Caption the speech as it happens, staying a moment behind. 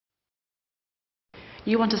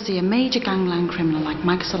You want to see a major gangland criminal like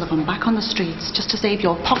Mike Sullivan back on the streets just to save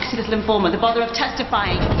your poxy little informant the bother of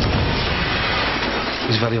testifying.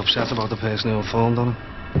 He's very upset about the person who informed on him.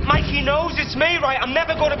 Mikey knows it's me, right? I'm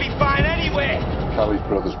never going to be fine anyway. Callie's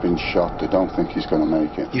brother's been shot. They don't think he's going to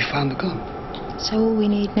make it. You found the gun? So all we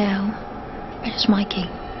need now is Mikey.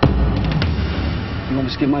 You want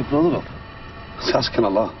me to give my brother up? It's asking a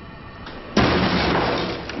lot.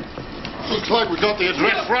 Looks like we got the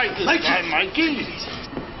address right this time, Mikey.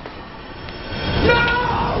 No!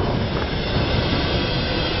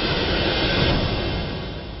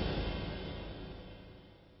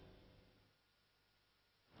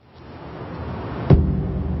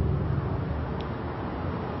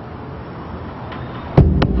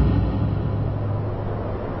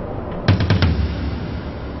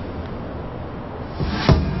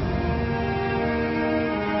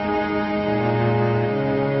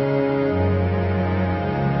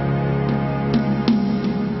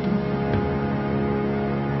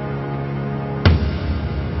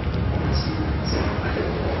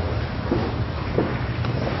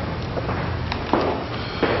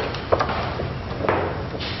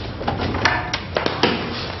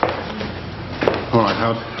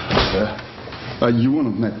 You won't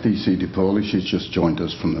have met D.C. DePauli. She's just joined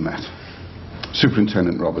us from the Met.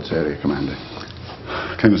 Superintendent Roberts, area commander.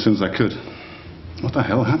 Came as soon as I could. What the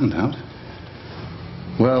hell happened, Howard?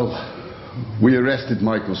 Well, we arrested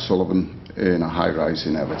Michael Sullivan in a high-rise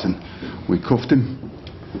in Everton. We cuffed him,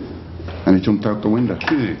 and he jumped out the window.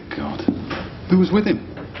 Dear God. Who was with him?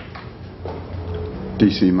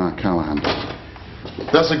 D.C. Mark Callahan.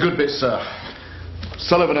 That's a good bit, sir.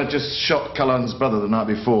 Sullivan had just shot Callahan's brother the night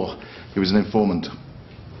before. He was an informant.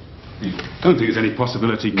 You don't think there's any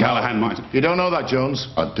possibility Callahan might... You don't know that,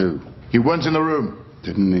 Jones? I do. He weren't in the room.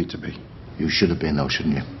 Didn't need to be. You should have been, though,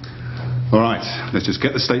 shouldn't you? All right, let's just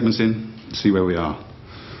get the statements in and see where we are.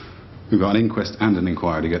 We've got an inquest and an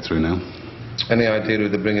inquiry to get through now. Any idea who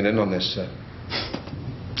they're bringing in on this, sir?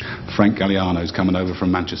 Frank Galliano's coming over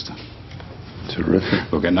from Manchester.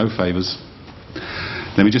 Terrific. We'll get no favours.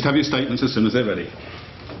 Let me just have your statements as soon as they're ready.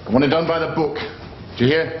 I want it done by the book. Do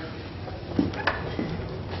you hear?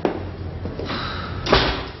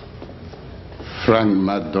 Frank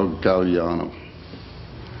Mad Dog Galliano.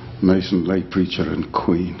 Mason lay preacher and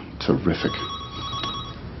Queen. Terrific.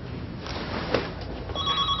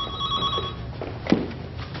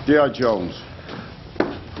 D.I. Jones.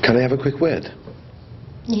 Can I have a quick word?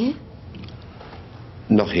 Yeah?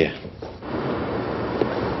 Not here.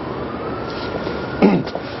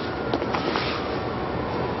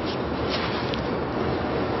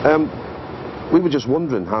 We were just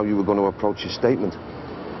wondering how you were going to approach your statement.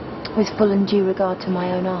 With full and due regard to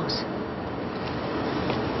my own arse.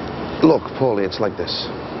 Look, Paulie, it's like this.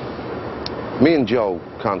 Me and Joe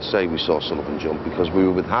can't say we saw Sullivan jump because we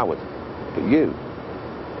were with Howard. But you,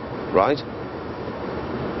 right?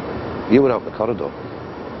 You were out in the corridor.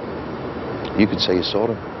 You could say you saw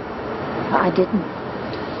him. I didn't.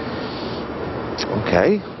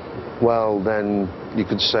 Okay. Well, then you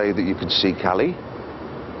could say that you could see Callie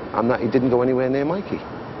and that he didn't go anywhere near Mikey.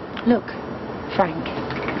 Look, Frank.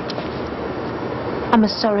 I'm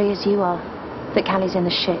as sorry as you are that Callie's in the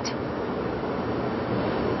shit.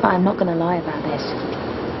 But I'm not going to lie about this.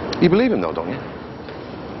 You believe him, though, don't you?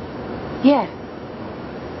 Yeah.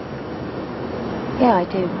 Yeah, I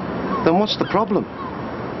do. Then what's the problem?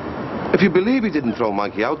 If you believe he didn't throw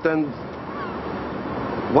Mikey out, then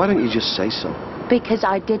why don't you just say so? Because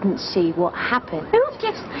I didn't see what happened. Who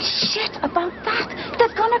gives a shit about that?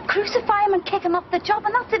 They're gonna crucify him and kick him off the job,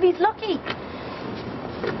 and that's if he's lucky.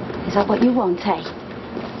 Is that what you want, eh?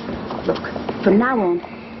 Look, from now on,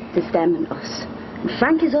 there's them and us. And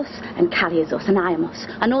Frank is us, and Callie is us, and I am us.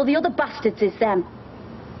 And all the other bastards is them.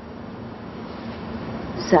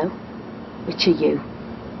 So, which are you?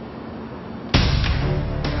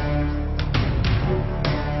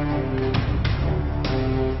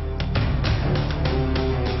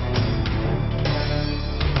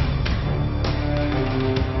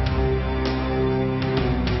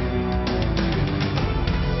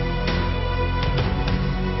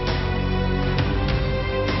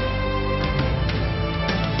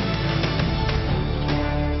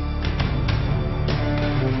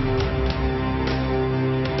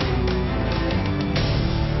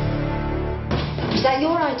 Is that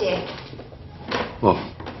your idea? What?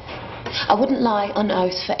 I wouldn't lie on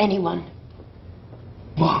oath for anyone.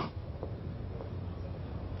 What?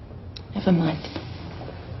 Never mind.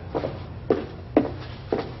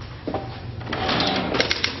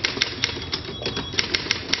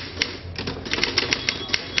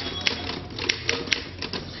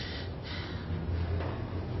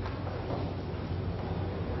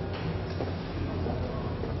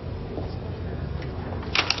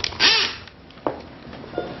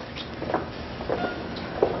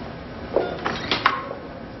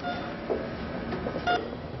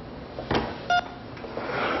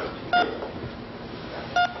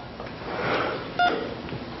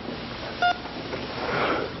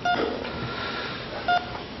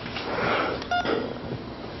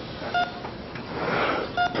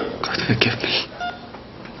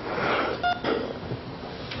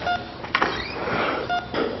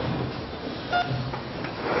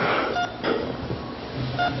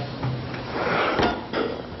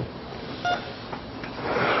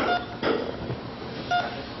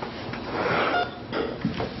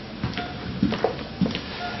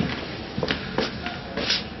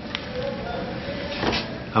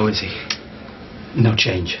 How is he? No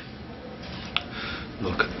change.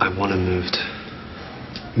 Look, I want him moved.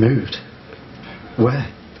 Moved? Where?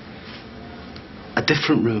 A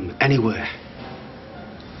different room, anywhere.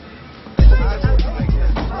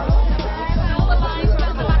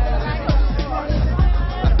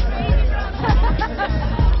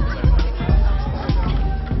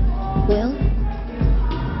 Will?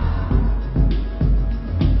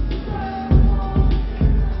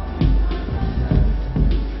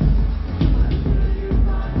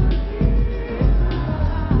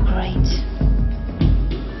 Great.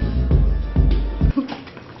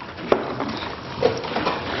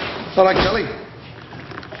 All right, Kelly.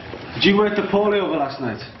 Did you work the poorly over last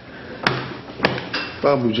night?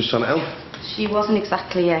 Well, we were just trying to help. She wasn't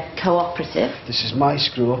exactly cooperative. This is my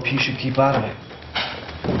screw up. You should keep out of it.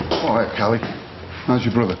 All right, Kelly. How's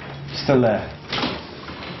your brother? Still there.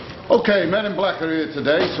 Okay, Men in Black are here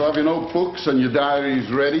today, so have your notebooks and your diaries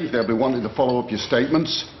ready. They'll be wanting to follow up your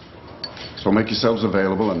statements. So make yourselves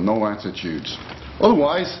available and no attitudes.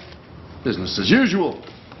 Otherwise, business as usual.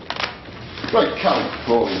 Right, Callie,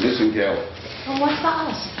 Paulie, listen, girl. Well, what's that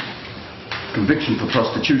us? Conviction for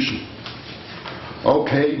prostitution.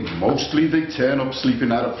 Okay, mostly they turn up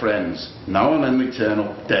sleeping out of friends. Now and then they turn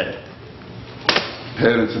up dead.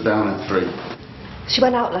 Parents are down at 3. She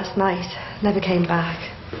went out last night, never came back.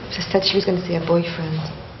 Just said she was going to see her boyfriend.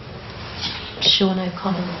 Sean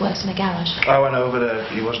O'Connell works in a garage. I went over there.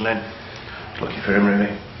 He wasn't in. Lucky for him,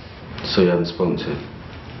 really. So you haven't spoken to him?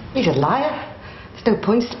 He's a liar. There's no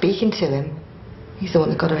point speaking to him. He's the one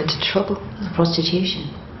that got her into trouble. Prostitution.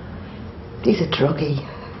 He's a druggie.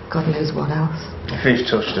 God knows what else. If he's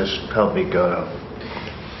touched us, help me go.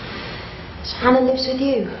 So Hannah lives with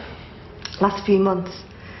you? Last few months.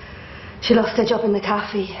 She lost her job in the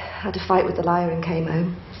cafe, had a fight with the liar and came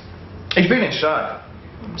home. He's been inside.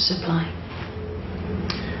 Supply.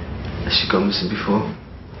 Has she gone missing before?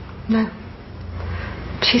 No.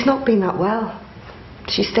 She's not been that well.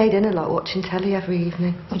 She stayed in a lot watching telly every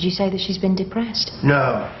evening. Would you say that she's been depressed?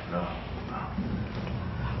 No.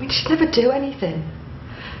 I mean, she'd never do anything.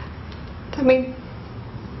 I mean...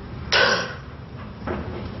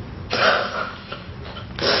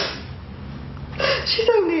 She's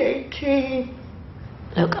only 18.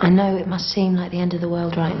 Look, I know it must seem like the end of the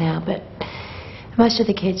world right now, but most of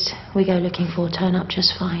the kids we go looking for turn up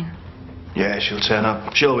just fine. Yeah, she'll turn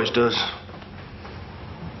up. She always does.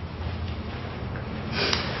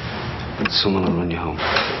 Someone will run you home.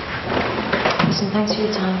 Listen, thanks for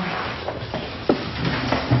your time.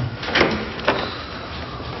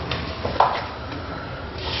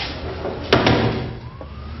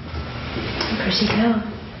 Pretty girl.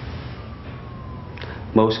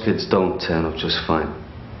 Most kids don't turn up just fine.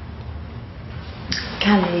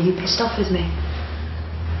 Callie, are you pissed off with me?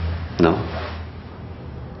 No?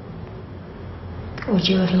 Would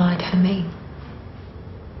you have lied for me?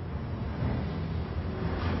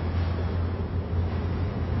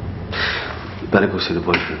 You better go see the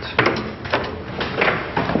boyfriend.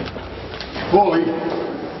 Paulie,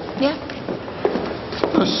 Yeah?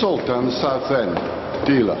 assault down the south end.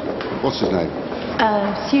 Dealer. What's his name?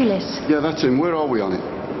 Thewlis. Yeah, that's him. Where are we on it?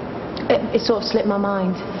 It sort of slipped my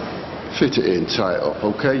mind. Fit it in, tie it up,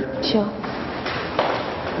 okay? Sure.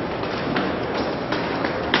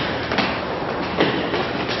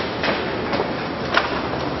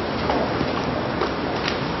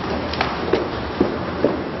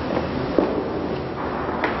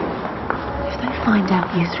 If they find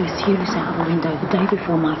out you threw Thewlis out of the window the day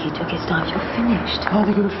before Mikey took his dive, you're finished. How are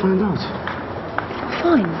they going to find out?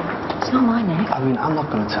 Fine. It's not my neck. I mean, I'm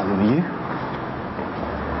not going to tell them, are you?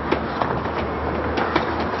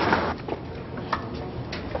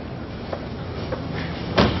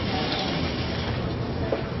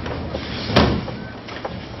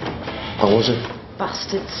 How was it?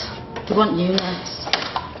 Bastards. They want you next.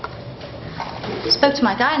 Spoke to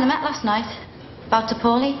my guy in the Met last night. About to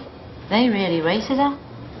Paulie. They really rated her.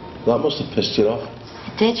 That must have pissed you off.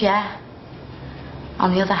 It did, yeah.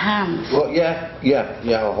 On the other hand... Well, yeah,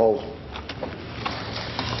 I'll hold.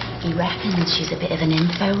 He reckons she's a bit of an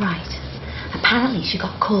info, right? Apparently she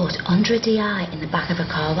got caught under a DI in the back of a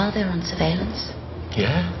car while they were on surveillance.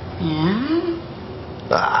 Yeah? Yeah?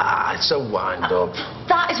 Ah, it's a wind-up.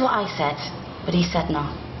 That is what I said. But he said no.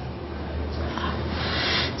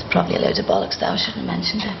 It's probably a load of bollocks, though. I shouldn't have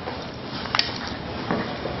mentioned it.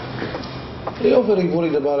 You're very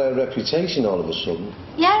worried about her reputation all of a sudden.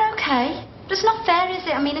 Yeah, okay. But it's not fair, is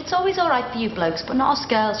it? I mean, it's always all right for you blokes, but not us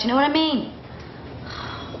girls. You know what I mean?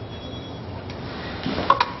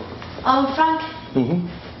 Oh, Frank. Mm-hmm.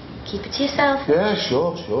 Keep it to yourself. Yeah,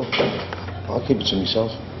 sure. I'll keep it to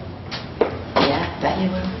myself. Yeah, bet They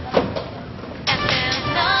will.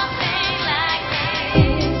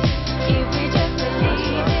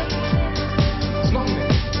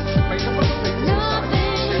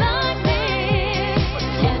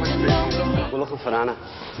 We're looking for Anna.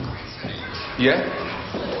 Yeah?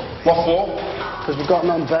 What for? Because we've got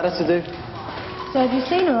nothing better to do. So have you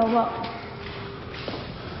seen her or what?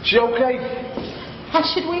 She okay? How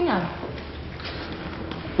should we know?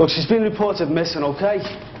 Look, she's been reported missing, okay?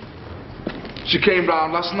 She came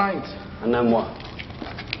round last night. And then what?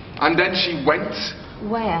 And then she went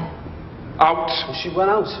Where? out. She went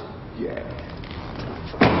out. Yeah.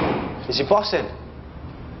 Is your boss in?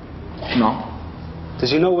 No.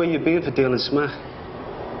 Does he know where you've been for dealing smack?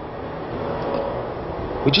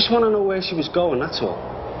 We just want to know where she was going, that's all.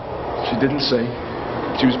 She didn't say.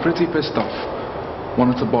 She was pretty pissed off.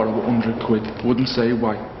 Wanted to borrow 100 quid. Wouldn't say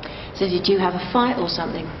why. So did you have a fight or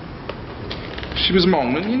something? She was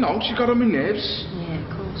moaning, you know. She got on my nerves. Yeah, of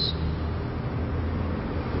course.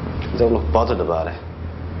 You don't look bothered about it.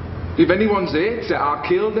 If anyone's here, say I'll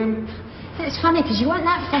kill them. It's funny because you weren't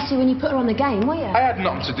that fussy when you put her on the game, were you? I had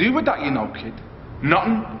nothing to do with that, you know, kid.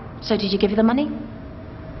 Nothing. So did you give her the money?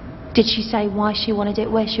 Did she say why she wanted it,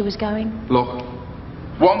 where she was going? Look,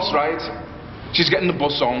 once, right, she's getting the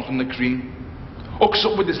bus home from the cream. Hooks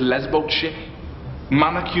up with this lesbo chick.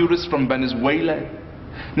 Manicurist from Venezuela.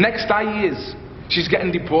 Next I hears, she's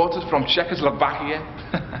getting deported from Czechoslovakia.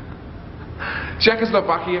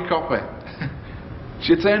 Czechoslovakia, copper.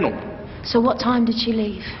 She turn up. So what time did she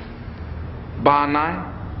leave? Bar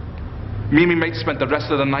 9. Me and my mate spent the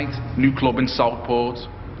rest of the night. New club in Southport.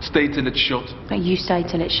 Stayed till it's shut. But you stayed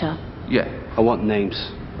till it's shut. Yeah. I want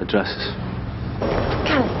names, addresses.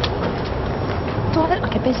 Callum, do I look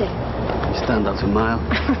like a busy? You stand out a mile.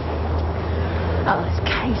 Oh, this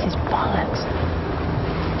case is bollocks.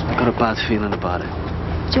 I got a bad feeling about it.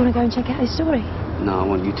 Do you want to go and check out his story? No, I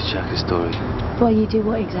want you to check the story. Well, you do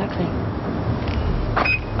what exactly?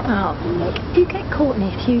 Oh, look, if you get caught in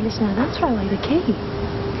a few, listen, they'll throw away the key.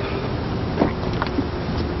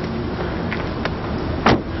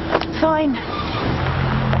 Fine.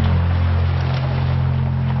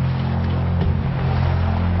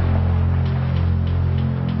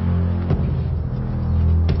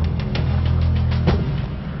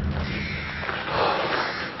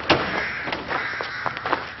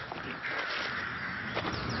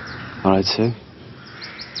 All right, Sue. You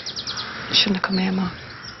shouldn't have come here, Mark.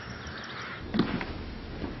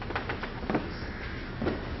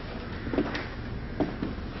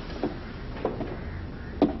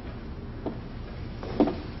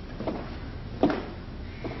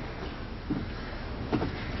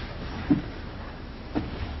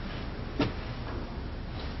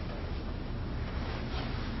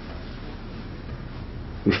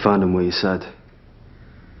 We found him where you said.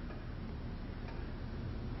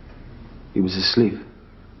 He was asleep.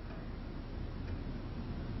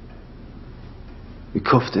 We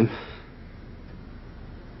cuffed him.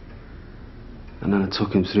 And then I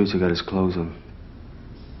took him through to get his clothes on.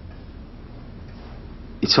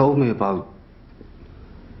 He told me about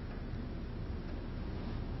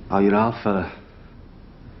how your Al fella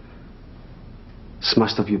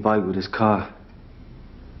smashed up your bike with his car.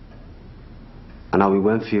 And how he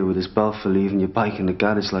went for you with his belt for leaving your bike in the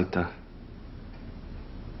garage like that.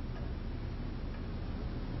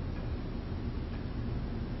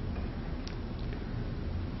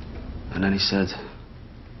 And then he said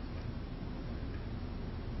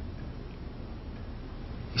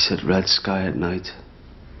red sky at night,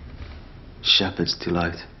 shepherd's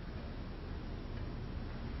delight.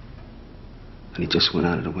 And he just went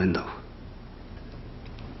out of the window.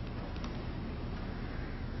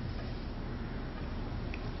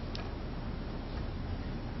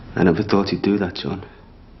 I never thought he'd do that, John.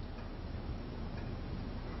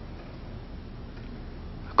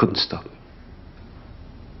 I couldn't stop.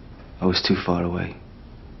 I was too far away.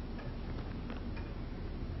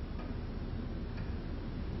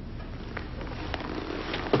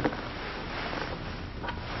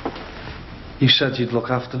 You said you'd look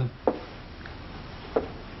after him.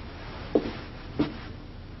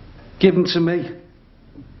 Give him to me.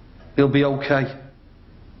 He'll be okay.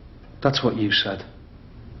 That's what you said.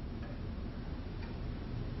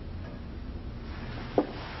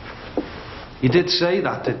 You did say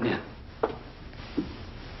that, didn't you?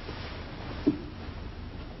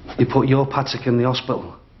 You put your Patrick in the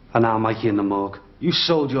hospital, and now Mikey in the morgue. You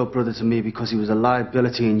sold your brother to me because he was a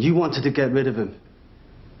liability and you wanted to get rid of him.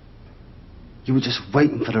 You were just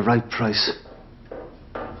waiting for the right price.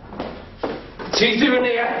 What's he doing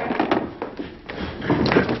here?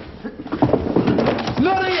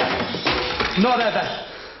 Not here! Not ever.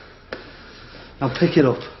 Now pick it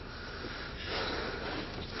up.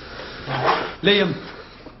 Liam,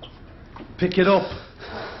 pick it up.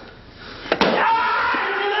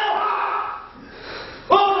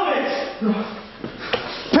 All of it!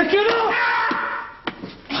 Pick it up!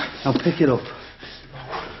 Now pick it up.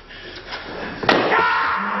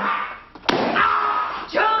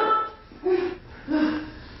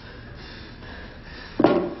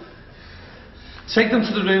 Take them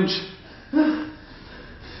to the rooms.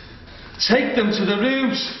 Take them to the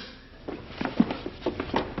rooms.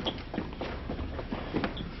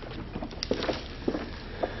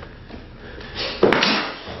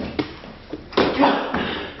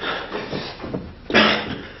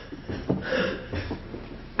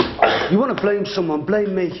 You want to blame someone,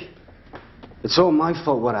 blame me. It's all my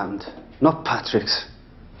fault what happened, not Patrick's.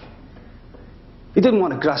 He didn't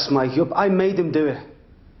want to grass Mikey up. I made him do it.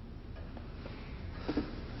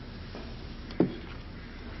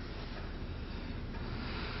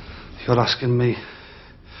 You're asking me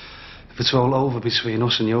if it's all over between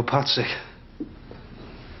us and you, Patrick.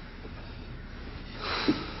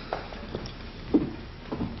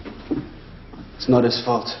 It's not his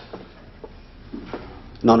fault.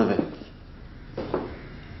 None of it.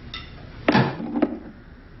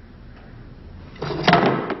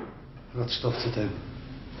 I've got stuff to do.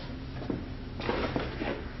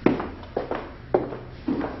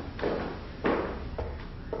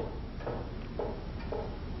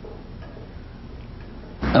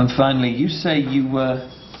 And finally, you say you were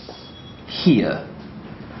here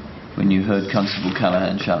when you heard Constable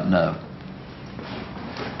Callahan shout no.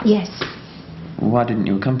 Yes. Why didn't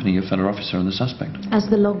you accompany your fellow officer and the suspect? As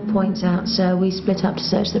the log points out, sir, we split up to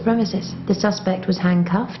search the premises. The suspect was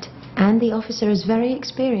handcuffed, and the officer is very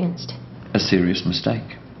experienced. A serious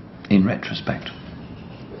mistake, in retrospect.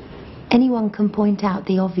 Anyone can point out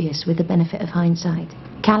the obvious with the benefit of hindsight.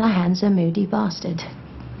 Callahan's a moody bastard.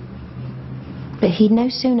 But he'd no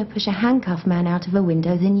sooner push a handcuffed man out of a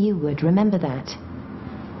window than you would, remember that.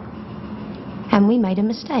 And we made a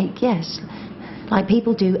mistake, yes. Like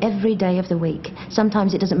people do every day of the week.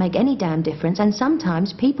 Sometimes it doesn't make any damn difference, and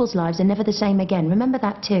sometimes people's lives are never the same again. Remember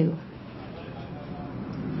that too.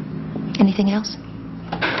 Anything else?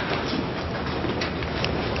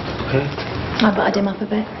 Okay. I buttered him up a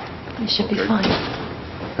bit. It should be fine.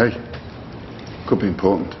 Hey, could be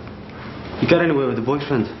important. You got anywhere with the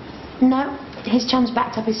boyfriend? No, his chums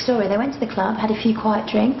backed up his story. They went to the club, had a few quiet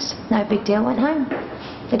drinks. No big deal, went home.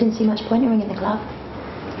 They didn't see much point in ringing the club.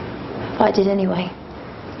 But I did anyway.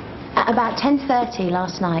 At about 10:30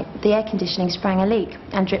 last night, the air conditioning sprang a leak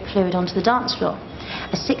and dripped fluid onto the dance floor.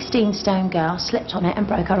 A 16-stone girl slipped on it and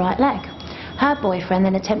broke her right leg. Her boyfriend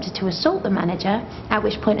then attempted to assault the manager, at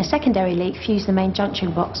which point a secondary leak fused the main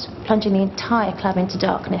junction box, plunging the entire club into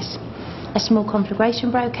darkness. A small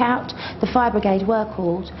conflagration broke out, the fire brigade were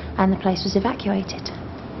called, and the place was evacuated.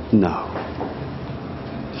 No.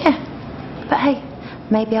 Yeah, but hey,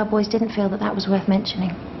 maybe our boys didn't feel that that was worth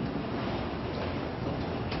mentioning.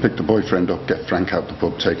 Pick the boyfriend up, get Frank out the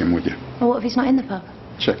pub, take him with you. Well, what if he's not in the pub?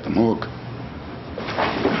 Check the morgue.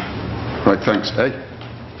 Right, thanks. Hey?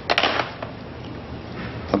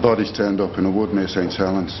 A body's turned up in a wood near St.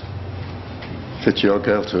 Helens. Fit your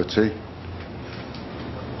girl to a T.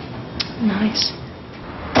 Nice.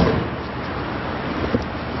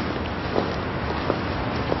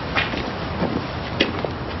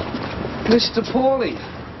 Mr. Paulie.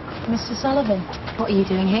 Mr. Sullivan, what are you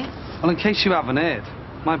doing here? Well, in case you haven't heard,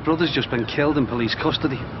 my brother's just been killed in police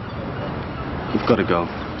custody. You've got to go.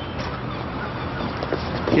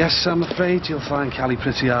 Yes, I'm afraid you'll find Callie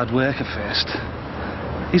pretty hard work at first.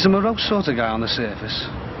 He's a morose sort of guy on the surface,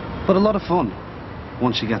 but a lot of fun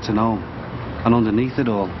once you get to know him. And underneath it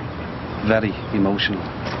all, very emotional.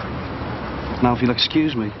 Now, if you'll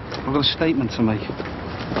excuse me, I've got a statement to make.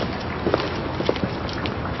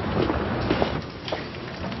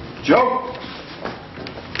 Joe!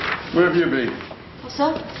 Where have you been? What's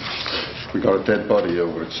up? We got a dead body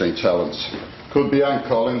over at St. Helens. Could be Ann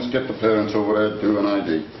Collins. Get the parents over there, do an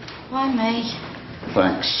ID. Why me?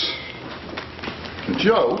 Thanks.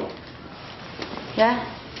 Joe? Yeah?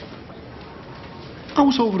 I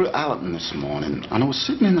was over at Allerton this morning, and I was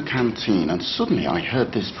sitting in the canteen, and suddenly I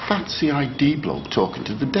heard this fat CID bloke talking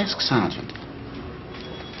to the desk sergeant.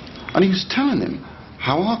 And he was telling him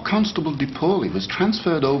how our Constable DePauli was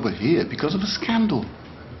transferred over here because of a scandal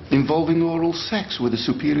involving oral sex with a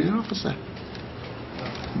superior officer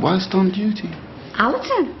whilst on duty.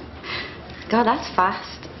 Allerton? God, that's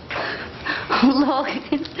fast. Look,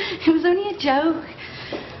 it was only a joke.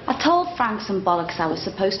 I told Frank some bollocks I was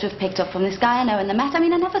supposed to have picked up from this guy I know in the Met. I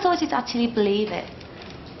mean, I never thought he'd actually believe it.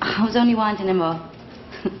 I was only winding him up.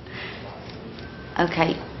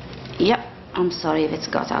 Okay. Yep. I'm sorry if it's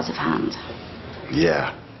got out of hand.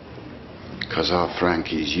 Yeah. Because our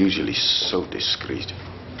Frankie's usually so discreet.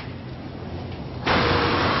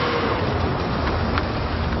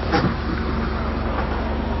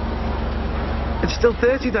 It's still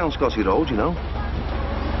 30 down Scotty Road, you know.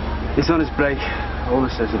 He's on his break. Ola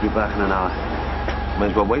says he'll be back in an hour. May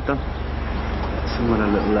as well wait then. Someone a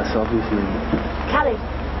little less obvious, maybe. Callie,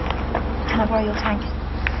 can I borrow your tank?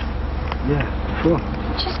 Yeah, sure.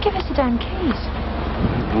 Just give us the damn keys.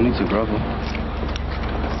 No need to grovel.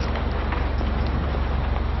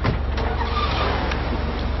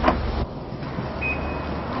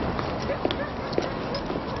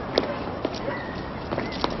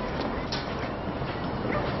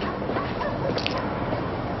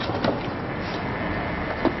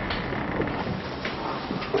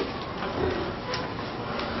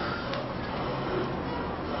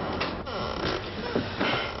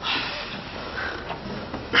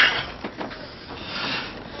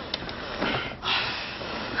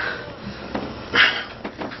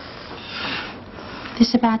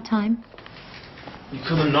 This a bad time? You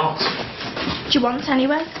could have not. Do you want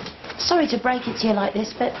anyway? Sorry to break it to you like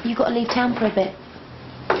this, but you've got to leave town for a bit.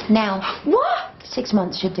 Now. What? 6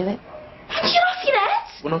 months should do it. You're off your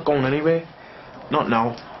head? We're not going anywhere. Not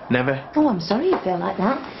now. Never. Oh, I'm sorry you feel like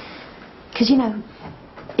that. Because, you know,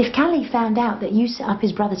 if Callie found out that you set up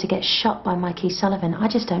his brother to get shot by Mikey Sullivan, I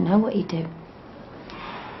just don't know what he'd do.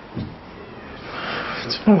 I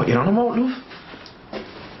don't know what you're on about, love.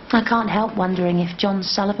 I can't help wondering if John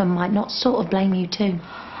Sullivan might not sort of blame you too.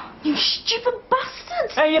 You stupid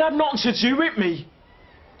bastard! Hey, it had nothing to do with me.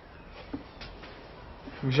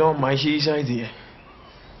 It was all Mikey's idea.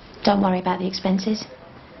 Don't worry about the expenses.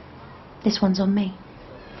 This one's on me.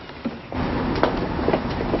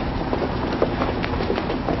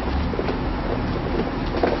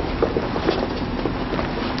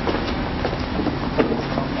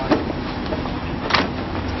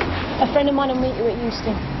 A friend of mine will meet you at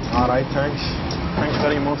Euston. All right, thanks. Thanks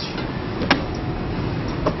very much.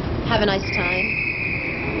 Have a nice time.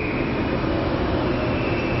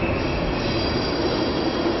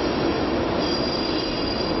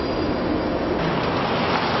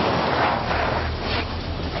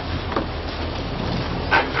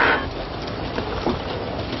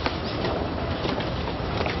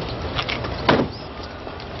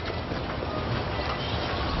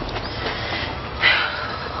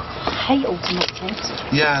 I hate ultimate kids.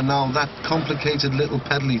 Yeah, no, that complicated little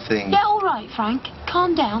peddly thing. Yeah, all right, Frank.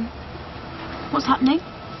 Calm down. What's happening?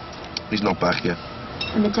 He's not back yet.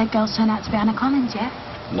 And the dead girls turn out to be Anna Collins, yeah?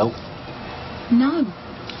 Nope. No.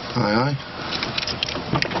 Aye, aye.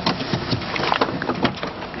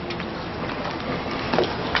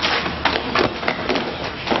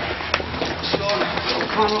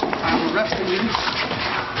 I'm arresting you.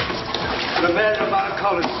 The murder of Anna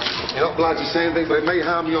Collins. You're not obliged to say anything, but it may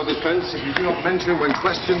harm your defence if you do not mention when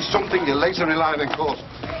questioned something you later rely on in court.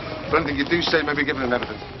 For anything you do say may be given in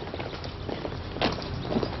evidence.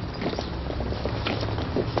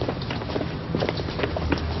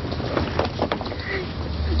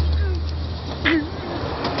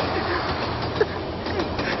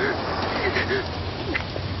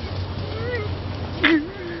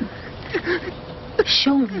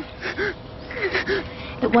 Sean.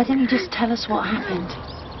 Look, why don't you just tell us what happened?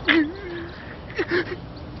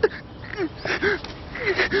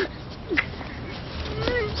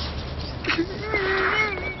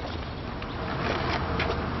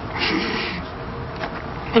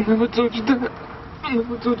 I never told you that. I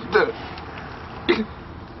never told you that.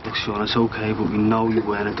 Look, Sean, it's okay, but we know you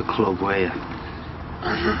weren't at the club, were you?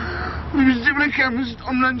 We was doing a chemist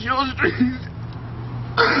on Rancho Street.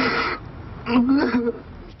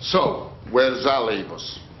 So, where's that leave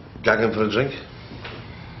us? Gagging for a drink?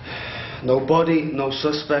 No body, no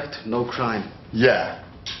suspect, no crime. Yeah.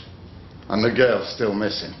 And the girl's still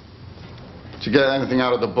missing. Did you get anything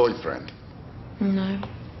out of the boyfriend? No.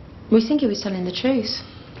 We think he was telling the truth.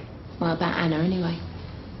 Well, about Anna, anyway.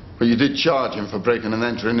 But you did charge him for breaking and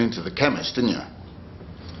entering into the chemist, didn't you?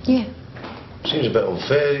 Yeah. Seems a bit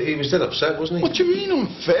unfair. He was dead upset, wasn't he? What do you mean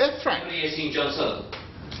unfair, Frank? Have you seen John Sullivan?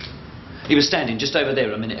 He was standing just over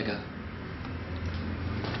there a minute ago.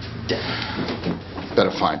 Dead.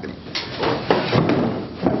 Better find him.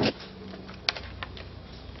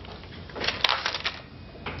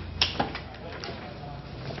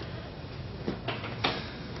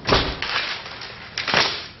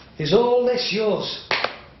 Is all this yours?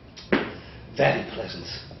 Very pleasant.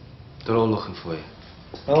 They're all looking for you.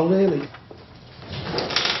 Oh, really?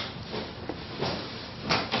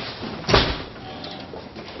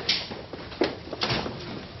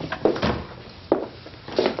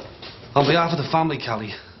 On behalf of the family,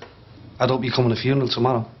 Callie, I'd hope you come to the funeral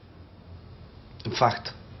tomorrow. In fact,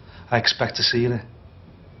 I expect to see you there.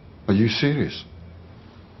 Are you serious?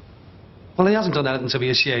 Well, he hasn't done anything to be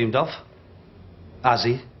ashamed of, has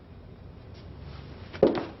he?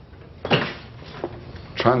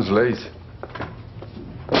 Translate.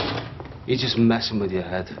 You're just messing with your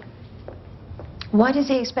head. Why does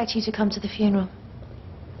he expect you to come to the funeral?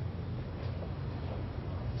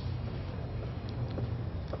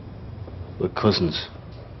 We're cousins.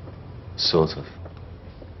 Sort of.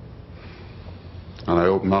 And I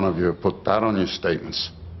hope none of you have put that on your statements.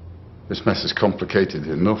 This mess is complicated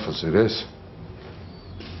enough as it is.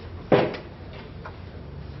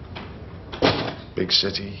 Big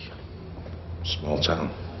city, small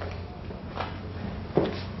town.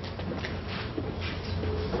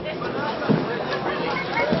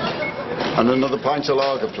 And another pint of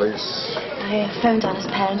lager, please. I phoned Anna's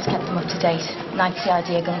parents, kept them up to date. Likes the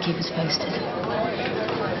idea, gonna keep us posted.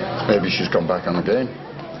 Maybe she's gone back on the game.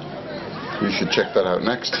 You should check that out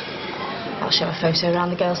next. I'll show a photo around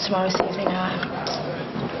the girls tomorrow, see if they know how.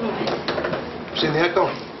 Seen the Echo?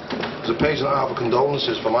 There's a page and a half of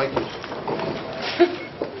condolences for Michael.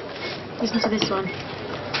 Listen to this one.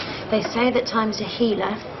 They say that time's a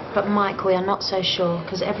healer, but Mike, we are not so sure,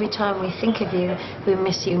 because every time we think of you, we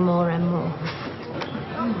miss you more and more.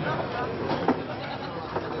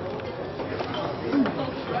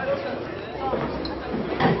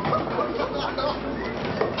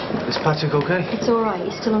 Is Patrick okay? It's all right.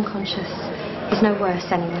 He's still unconscious. He's no worse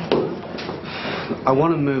anyway. I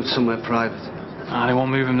want to move somewhere private. I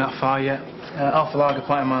won't move him that far yet. Alpha Lager,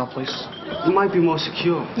 pint a mile, please. It might be more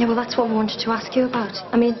secure. Yeah, well, that's what we wanted to ask you about.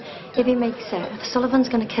 I mean, if he makes it, Sullivan's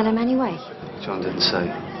going to kill him anyway. John didn't say.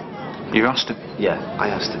 You asked him? Yeah, I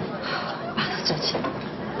asked him. Bastard.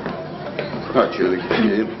 Right, Julie.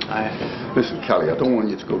 Ian. Listen, Callie, I don't want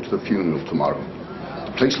you to go to the funeral tomorrow.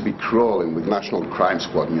 The police will be crawling with National Crime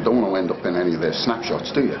Squad, and you don't want to end up in any of their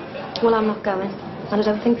snapshots, do you? Well, I'm not going. And I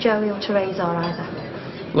don't think Joey or Therese are either.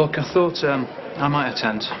 Look, I thought I might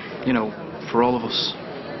attend. You know, for all of us.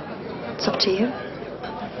 It's up to you.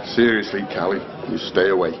 Seriously, Callie, you stay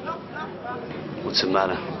away. What's the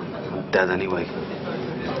matter? I'm dead anyway.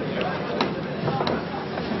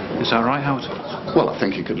 Is that right, Howard? Well, I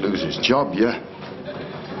think he could lose his job, yeah.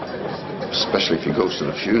 Especially if he goes to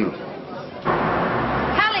the funeral.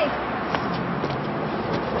 Callie!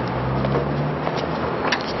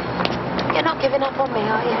 You're not giving up on me,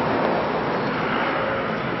 are you?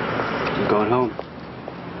 You going home?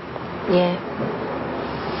 Yeah.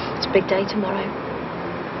 It's a big day tomorrow.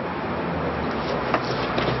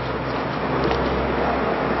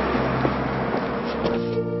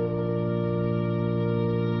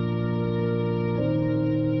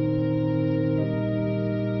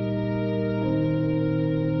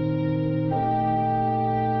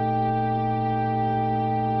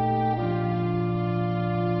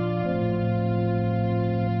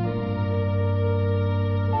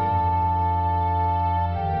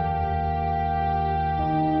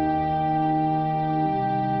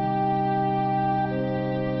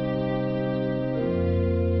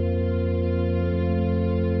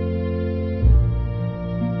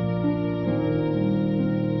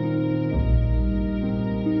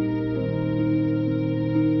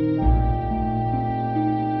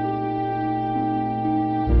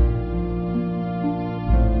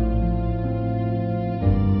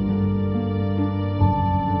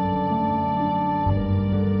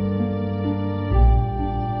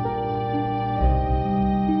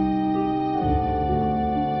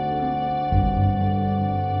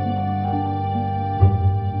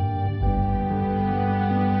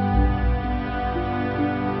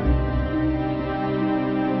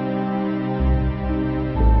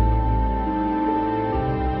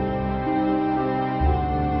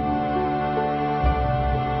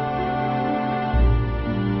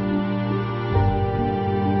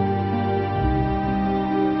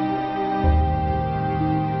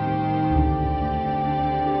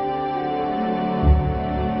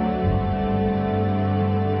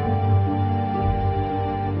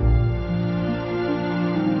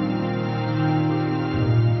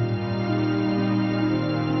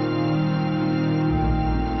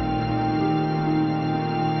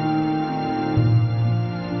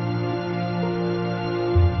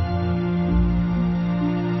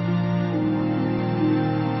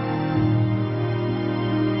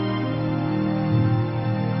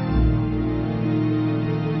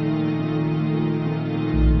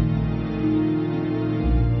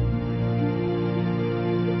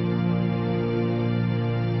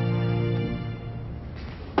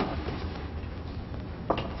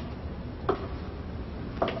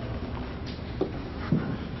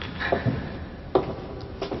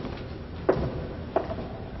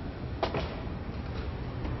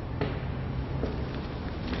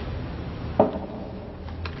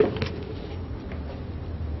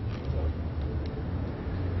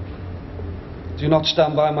 Do not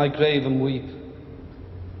stand by my grave and weep.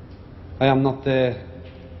 I am not there.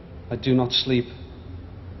 I do not sleep.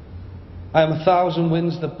 I am 1,000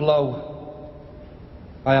 winds that blow.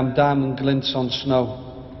 I am diamond glints on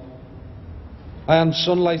snow. I am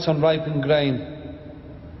sunlight on ripened grain.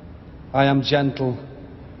 I am gentle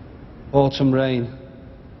autumn rain.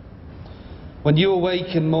 When you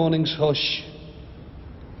awake in morning's hush,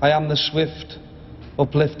 I am the swift,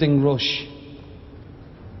 uplifting rush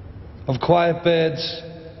of quiet birds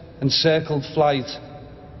and circled flight.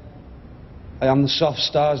 I am the soft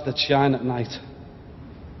stars that shine at night.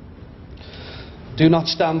 Do not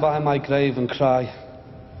stand by my grave and cry.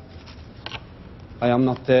 I am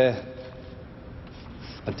not there.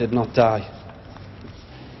 I did not die.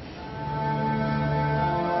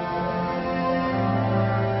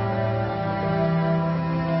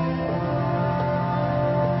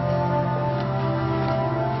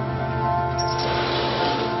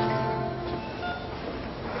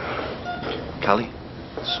 Callie,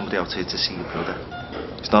 there's somebody out here to see your brother.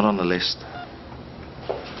 He's not on the list.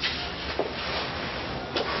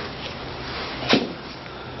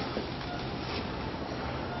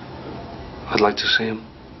 I'd like to see him.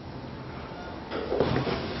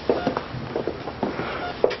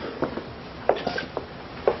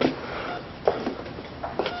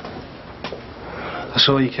 I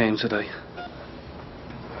saw you came today,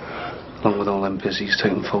 along with all them busies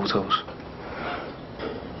taking photos.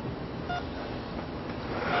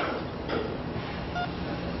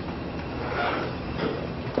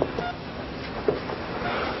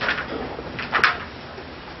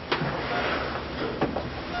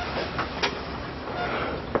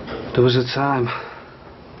 There was a time,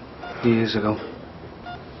 years ago,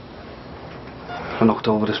 I knocked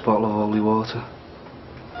over this bottle of holy water.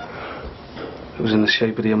 It was in the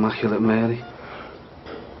shape of the Immaculate Mary.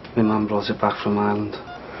 My mum brought it back from Ireland.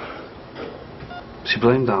 She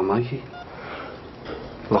blamed our Mikey.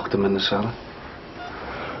 Locked him in the cellar.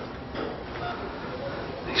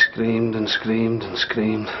 He screamed and screamed and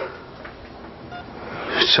screamed.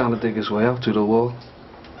 He was trying to dig his way out through the wall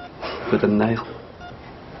with a nail.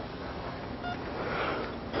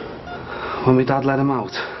 When my dad let him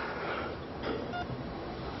out,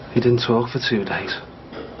 he didn't talk for 2 days.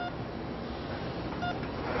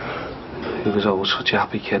 He was always such a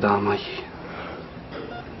happy kid, our Mikey.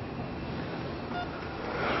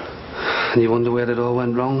 And you wonder where it all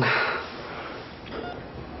went wrong.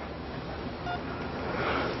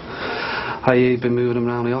 I hear you've been moving him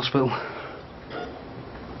around the hospital.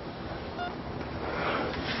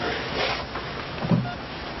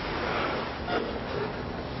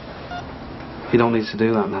 You don't need to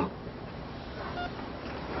do that now.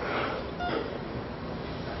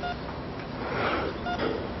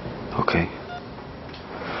 Okay.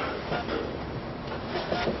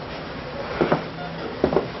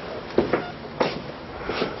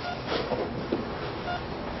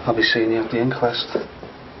 I'll be seeing you at the inquest.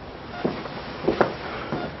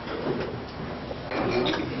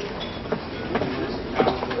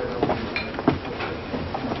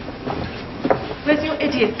 Where's your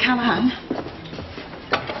idiot, Callahan?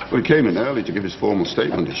 Well, he came in early to give his formal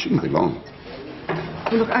statement. It shouldn't be long.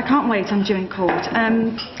 Well, look, I can't wait. I'm due in court.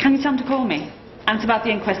 Can you tell him to call me? And it's about the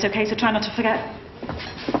inquest, okay? So try not to forget.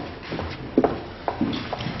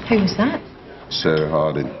 Who was that? Sarah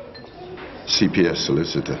Harding, CPS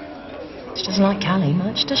solicitor. She doesn't like Callie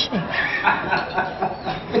much, does she?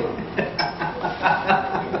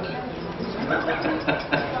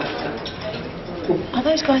 Are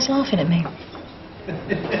those guys laughing at me?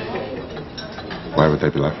 Why would they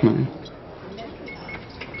be laughing at you?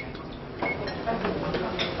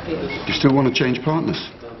 You still want to change partners?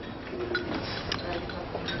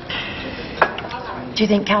 Do you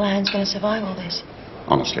think Callahan's going to survive all this?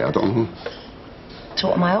 Honestly, I don't know. So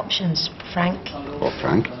what are my options, Frank? What,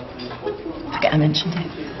 Frank? Forget I mentioned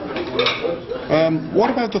it. What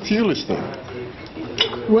about the fuelist thing?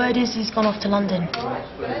 Word is he's gone off to London.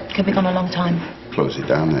 Could be gone a long time. Close it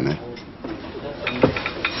down then, eh?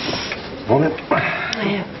 Want it?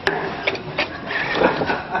 Yeah.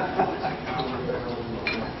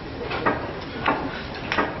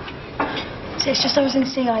 See, it's just I was in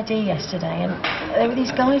CID yesterday and there were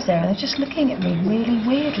these guys there and they're just looking at me really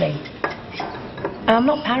weirdly. And I'm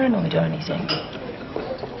not paranoid or anything.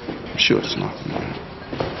 I'm sure it's nothing.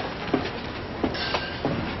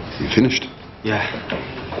 You finished? Yeah.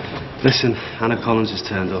 Listen, Anna Collins has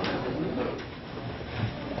turned up.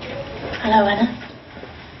 Hello, Anna.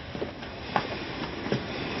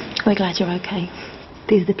 We're glad you're okay.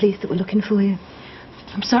 These are the police that were looking for you.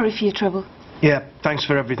 I'm sorry for your trouble. Yeah, thanks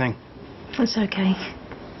for everything. That's okay.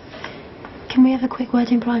 Can we have a quick word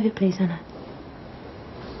in private, please, Anna?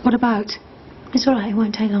 What about? It's all right, it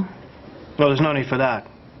won't take long. Well, there's no need for that.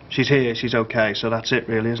 She's here, she's okay, so that's it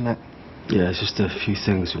really, isn't it? Yeah, it's just a few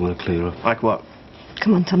things we want to clear up. Like what?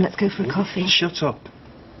 Come on, Tom, let's go for a coffee. Shut up.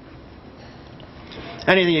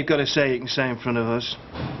 Anything you've got to say, you can say in front of us.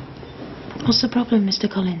 What's the problem, Mr.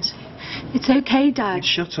 Collins? It's okay, Dad.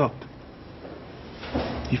 Shut up.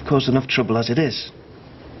 You've caused enough trouble as it is.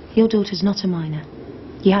 Your daughter's not a minor.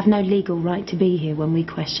 You have no legal right to be here when we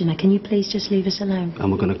question her. Can you please just leave us alone?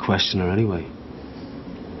 And we're going to question her anyway.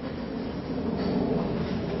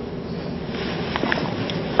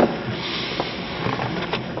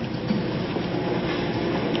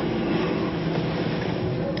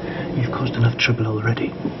 You've caused enough trouble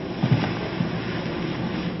already.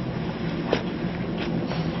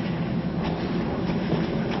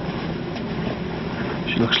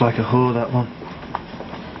 She looks like a whore, that one.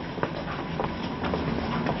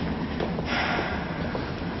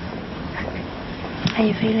 How are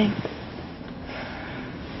you feeling?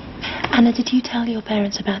 Anna, did you tell your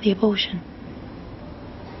parents about the abortion?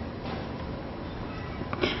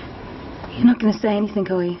 You're not going to say anything,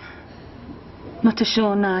 are you? Not to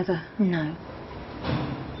Sean, neither. No.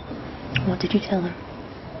 What did you tell them?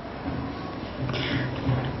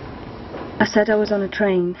 I said I was on a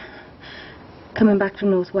train, coming back from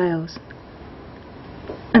North Wales.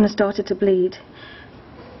 And I started to bleed.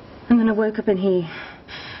 And then I woke up in here,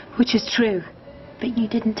 which is true. But you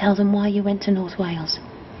didn't tell them why you went to North Wales.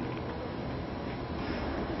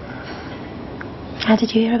 How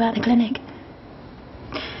did you hear about the clinic?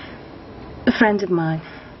 A friend of mine.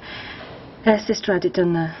 Her sister had it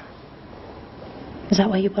done there. Is that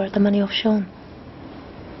why you borrowed the money off Sean?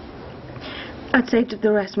 I'd saved up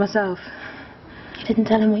the rest myself. You didn't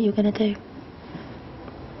tell him what you were going to do?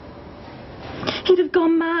 He'd have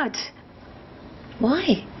gone mad.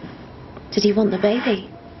 Why? Did he want the baby?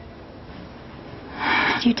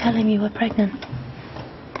 Did you tell him you were pregnant?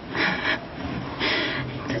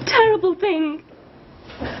 It's a terrible thing.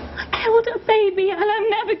 I killed a baby and I'm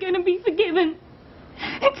never going to be forgiven.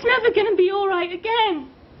 It's never going to be all right again.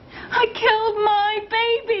 I killed my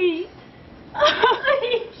baby. Oh,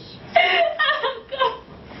 God.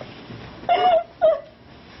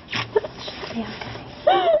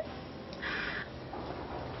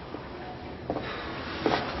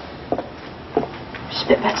 Just a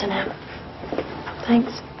bit better now.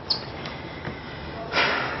 Thanks.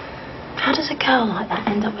 How does a girl like that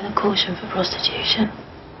end up with a caution for prostitution?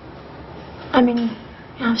 I mean,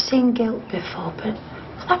 I've seen guilt before, but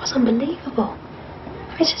that was unbelievable.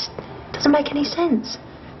 It just doesn't make any sense.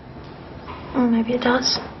 Or maybe it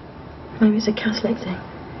does. Maybe it's a Catholic thing.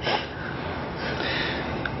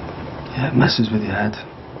 Yeah, it messes with your head.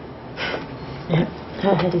 Yeah,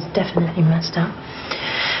 her head is definitely messed up.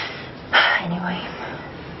 Anyway.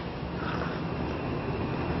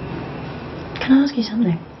 Can I ask you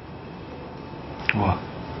something? What?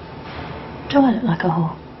 Do I look like a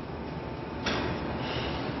whore?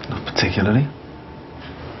 Not particularly.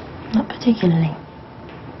 Not particularly.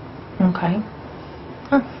 Okay.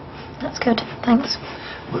 Oh, that's good. Thanks.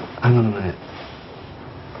 Well, hang on a minute.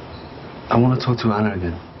 I want to talk to Anna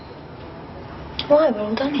again. Why? We're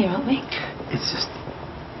all done here, aren't we? It's just...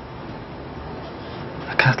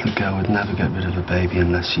 A Catholic girl would never get rid of a baby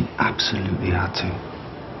unless she absolutely had to.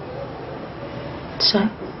 So?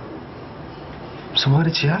 So why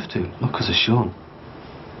did she have to? Not because of Sean.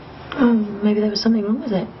 Oh, maybe there was something wrong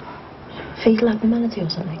with it. Fetal abnormality or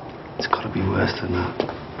something. It's got to be worse than that.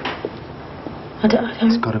 I don't...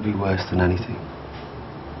 It's got to be worse than anything.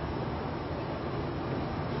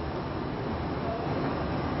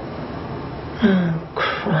 Oh,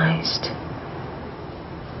 Christ.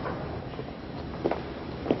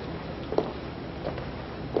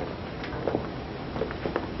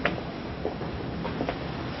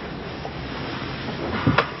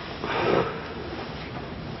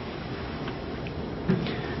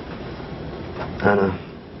 Anna.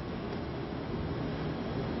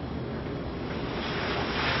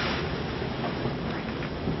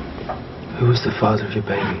 Who was the father of your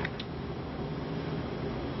baby?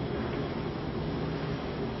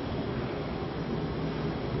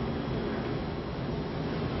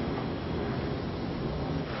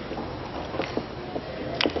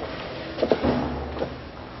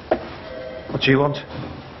 What do you want?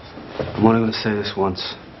 I'm only going to say this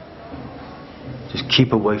once. Just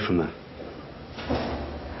keep away from her.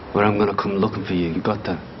 Or I'm going to come looking for you. You got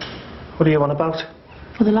that? What do you want about?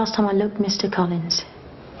 Well, the last time I looked, Mr. Collins,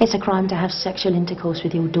 it's a crime to have sexual intercourse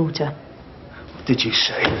with your daughter. What did you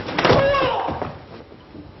say?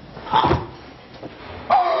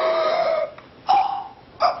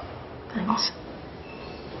 Thanks.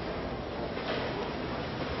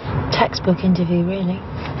 textbook interview, really.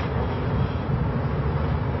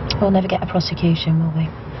 We'll never get a prosecution, will we?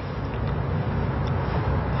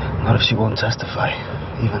 Not if she won't testify,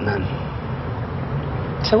 even then.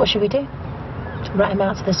 So what should we do? Rat him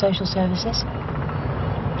out to the social services?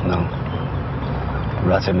 No.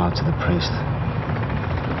 Rat him out to the priest.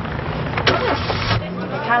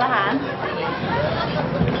 Callahan,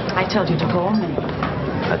 I told you to call me.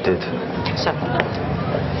 I did. So,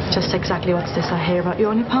 just exactly what's this I hear about you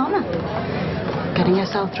and your partner? Getting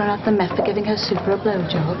yourself thrown out the meth for giving her super a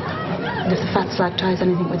blowjob. And if the fat slag tries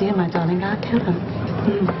anything with you, my darling, I'll kill him.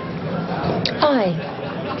 Hi.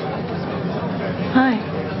 Hi.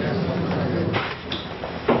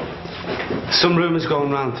 Some rumours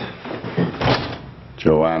going round.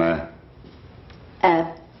 Joanna.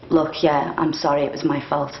 Look, yeah, I'm sorry, it was my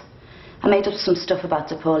fault. I made up some stuff about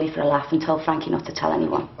De Paulie for a laugh and told Frankie not to tell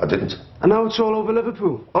anyone. I didn't. And now it's all over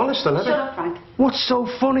Liverpool. Honest, I never... Shut up, Frank. What's so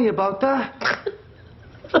funny about that?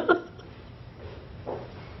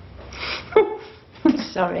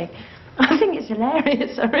 Sorry. I think it's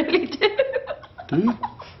hilarious, I really do.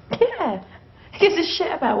 Yeah. Who gives a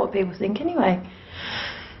shit about what people think anyway?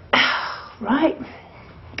 Right.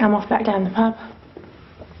 I'm off back down the pub.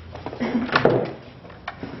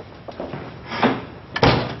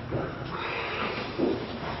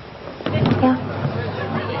 Yeah.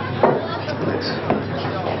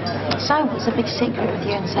 So, what's the big secret with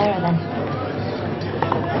you and Sarah then?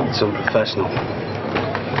 It's unprofessional.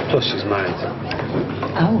 Plus, she's married.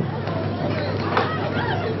 Oh.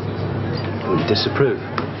 Will you disapprove?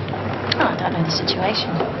 Oh, I don't know the situation.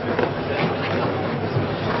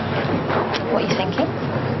 What are you thinking?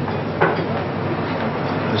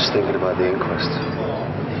 I'm just thinking about the inquest.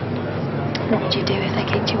 What would you do if they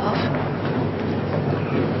kicked you off?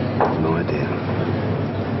 No idea.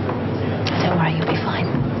 Don't worry, you'll be fine.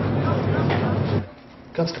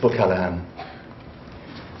 Constable Callahan,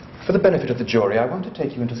 for the benefit of the jury, I want to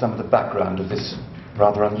take you into some of the background of this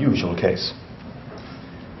rather unusual case.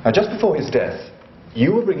 Now, just before his death,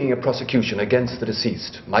 you were bringing a prosecution against the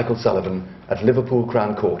deceased, Michael Sullivan, at Liverpool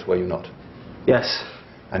Crown Court, were you not? Yes.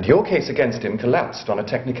 And your case against him collapsed on a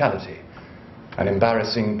technicality, an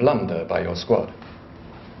embarrassing blunder by your squad.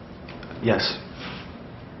 Yes.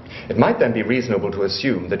 It might then be reasonable to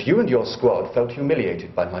assume that you and your squad felt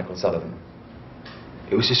humiliated by Michael Sullivan.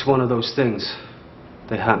 It was just one of those things.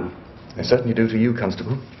 They happen. They certainly do to you,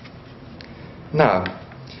 Constable. Now,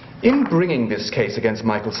 in bringing this case against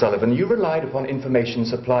Michael Sullivan, you relied upon information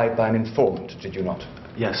supplied by an informant, did you not?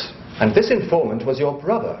 Yes. And this informant was your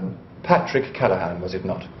brother, Patrick Callahan, was it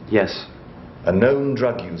not? Yes. A known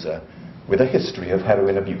drug user with a history of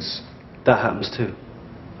heroin abuse. That happens too.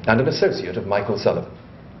 And an associate of Michael Sullivan.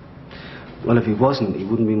 Well, if he wasn't, he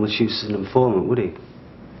wouldn't be much use as an informant, would he?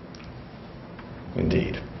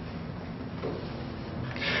 Indeed.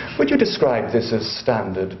 Would you describe this as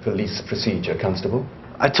standard police procedure, Constable?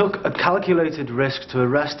 I took a calculated risk to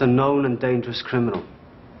arrest a known and dangerous criminal.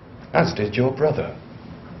 As did your brother.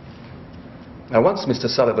 Now, once Mr.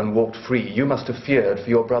 Sullivan walked free, you must have feared for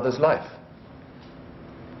your brother's life.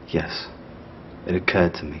 Yes. It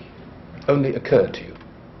occurred to me. Only occurred to you.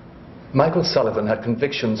 Michael Sullivan had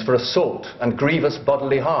convictions for assault and grievous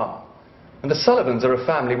bodily harm. And the Sullivans are a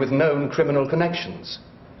family with known criminal connections.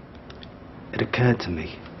 It occurred to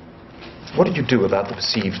me. What did you do about the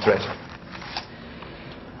perceived threat?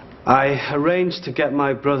 I arranged to get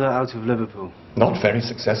my brother out of Liverpool. Not very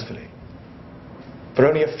successfully. For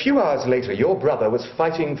only a few hours later, your brother was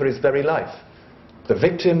fighting for his very life, the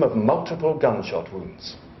victim of multiple gunshot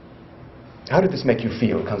wounds. How did this make you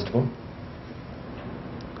feel, Constable?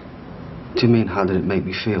 Do you mean, how did it make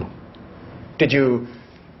me feel? Did you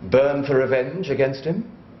burn for revenge against him?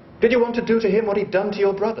 Did you want to do to him what he'd done to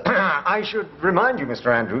your brother? I should remind you, Mr.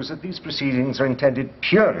 Andrews, that these proceedings are intended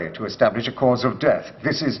purely to establish a cause of death.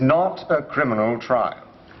 This is not a criminal trial.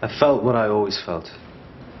 I felt what I always felt.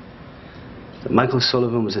 That Michael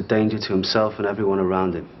Sullivan was a danger to himself and everyone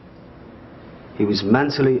around him. He was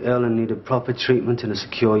mentally ill and needed proper treatment in a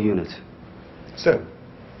secure unit. So,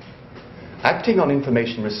 acting on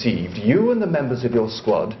information received, you and the members of your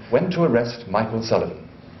squad went to arrest Michael Sullivan.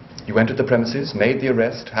 You entered the premises, made the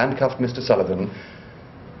arrest, handcuffed Mr. Sullivan,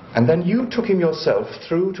 and then you took him yourself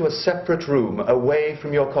through to a separate room away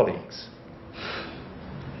from your colleagues.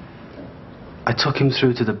 I took him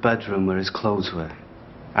through to the bedroom where his clothes were.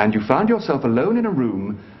 And you found yourself alone in a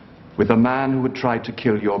room with a man who had tried to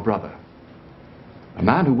kill your brother. A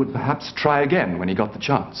man who would perhaps try again when he got the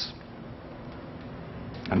chance.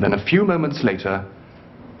 And then a few moments later,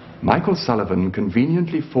 Michael Sullivan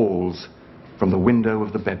conveniently falls from the window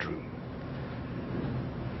of the bedroom.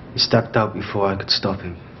 He stepped out before I could stop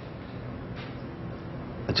him.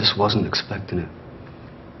 I just wasn't expecting it.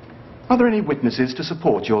 Are there any witnesses to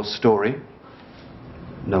support your story?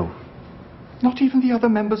 No. Not even the other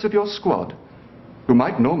members of your squad, who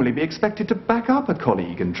might normally be expected to back up a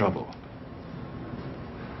colleague in trouble?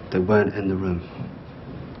 They weren't in the room.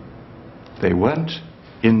 They weren't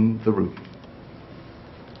in the room.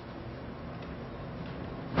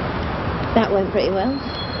 That went pretty well.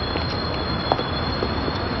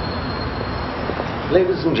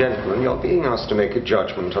 Ladies and gentlemen, you're being asked to make a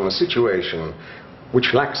judgment on a situation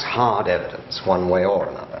which lacks hard evidence one way or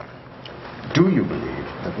another. Do you believe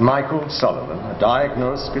that Michael Sullivan, a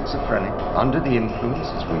diagnosed schizophrenic, under the influence,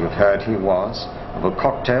 as we have heard he was, of a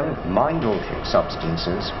cocktail of mind-altering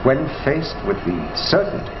substances, when faced with the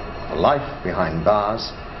certainty of a life behind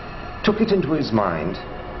bars, took it into his mind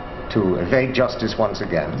to evade justice once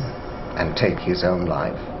again and take his own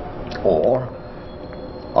life? Or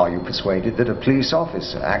are you persuaded that a police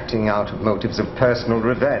officer, acting out of motives of personal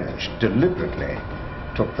revenge, deliberately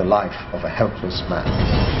took the life of a helpless man?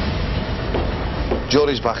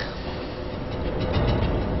 Jury's back.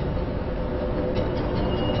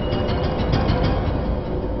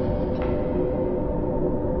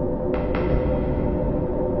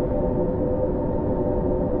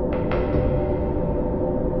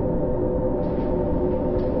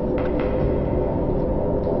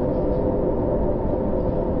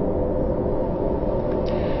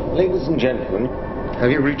 Ladies and gentlemen,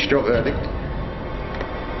 have you reached your verdict?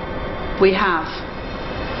 We have.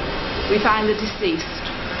 We find the deceased,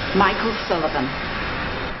 Michael Sullivan,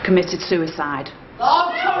 committed suicide.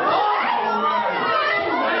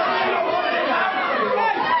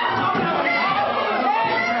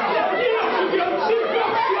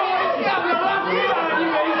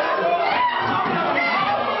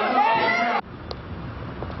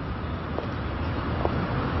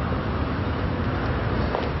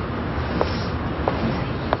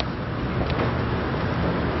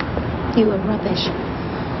 You were rubbish.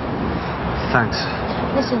 Thanks.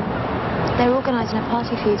 Listen, they're organising a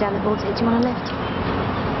party for you down at Baltic. Do you want a lift?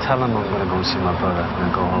 Tell them I'm going to go and see my brother and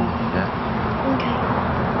then go home, yeah? Okay.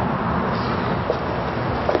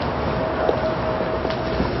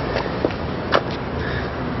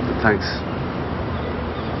 Thanks.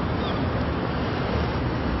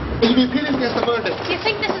 Do you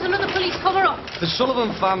think this is another police cover-up? The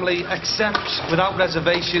Sullivan family accepts without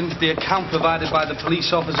reservation the account provided by the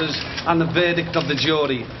police officers and the verdict of the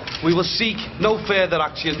jury. We will seek no further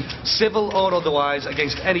action, civil or otherwise,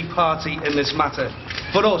 against any party in this matter.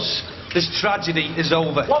 For us, this tragedy is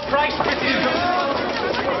over. What price?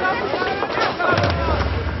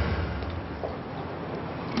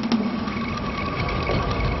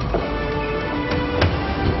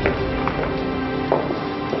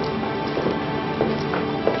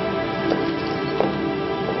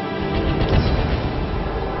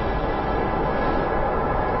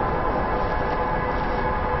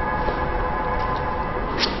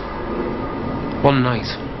 One night,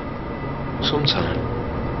 sometime,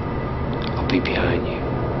 I'll be behind you.